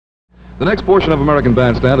The next portion of American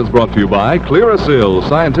Bandstand is brought to you by Clearasil,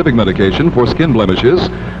 scientific medication for skin blemishes,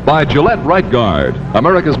 by Gillette Right Guard,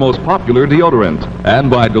 America's most popular deodorant,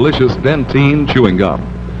 and by delicious Dentine chewing gum.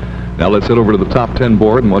 Now let's head over to the top 10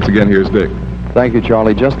 board, and once again, here's Dick. Thank you,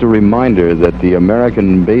 Charlie. Just a reminder that the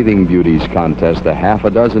American Bathing Beauties contest, a half a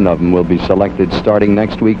dozen of them, will be selected starting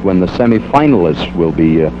next week when the semifinalists will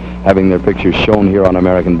be having their pictures shown here on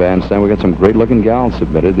American Bandstand. We've got some great-looking gals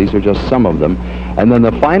submitted. These are just some of them. And then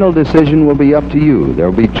the final decision will be up to you. There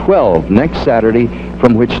will be 12 next Saturday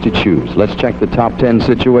from which to choose. Let's check the top 10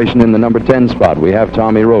 situation in the number 10 spot. We have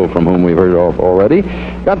Tommy Rowe, from whom we've heard of already.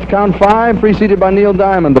 Got the count 5, preceded by Neil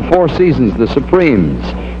Diamond, the Four Seasons, the Supremes.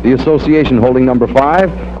 The Association holding number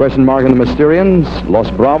 5, Question Mark and the Mysterians, Los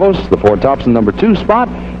Bravos, the Four Tops in number 2 spot.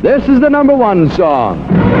 This is the number 1 song.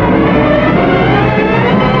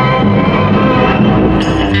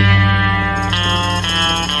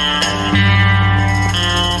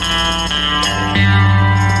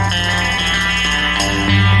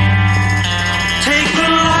 Take the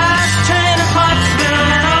last train to Clarksville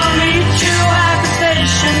and I'll meet you at the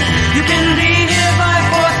station. You can be here by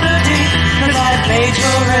 4:30, 'cause I've made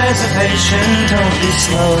your reservation. Don't be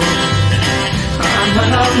slow. No,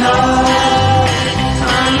 no, no.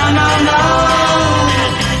 No, no, no.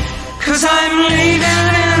 'Cause I'm leaving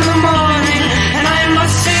in the morning and I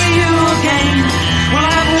must see you again. We'll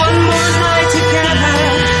have one more night together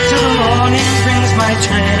till the morning brings my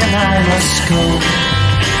train and I must go.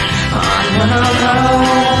 No, no, no.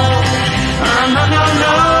 No, no,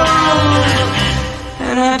 no.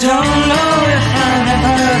 And I don't know if I'm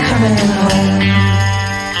ever coming home.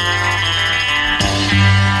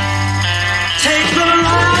 Take the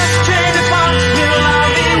last train to Clarksville.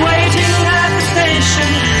 I'll be waiting at the station.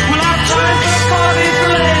 We'll have time for coffee,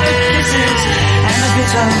 belated kisses, and a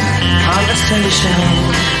bit of conversation.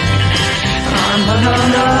 No, no,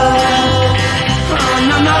 no.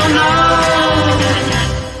 No, no, no.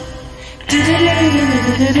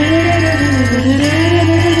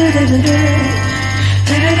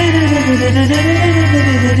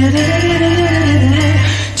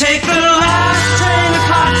 Take the last train to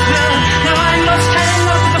Clarksville. Now I must hang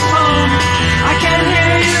up the phone. I can't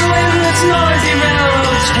hear you in this noisy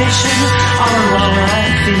railroad station. All alone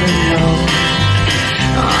I'm feeling low.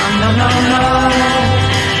 No, no, no.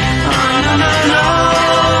 No, no, no.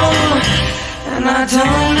 And I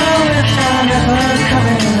don't know if I'm ever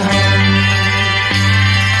coming home.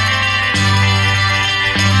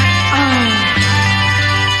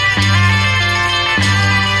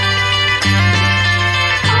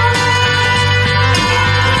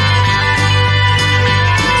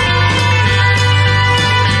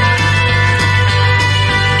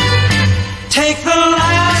 Take the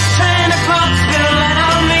last train to Clarksville and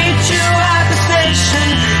I'll meet you at the station.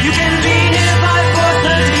 You can be here by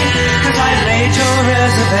 4:30, 'cause I made your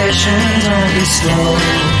reservation. Don't be slow.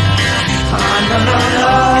 No, no,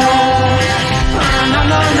 no. No,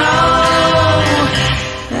 no, no.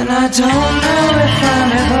 And I don't know if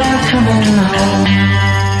I'm ever coming home.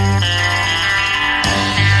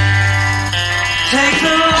 Take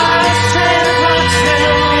the last train to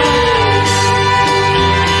Clarksville.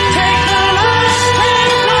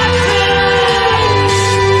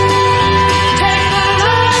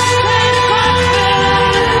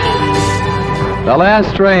 The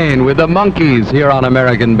Last Train with the Monkees here on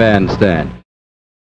American Bandstand.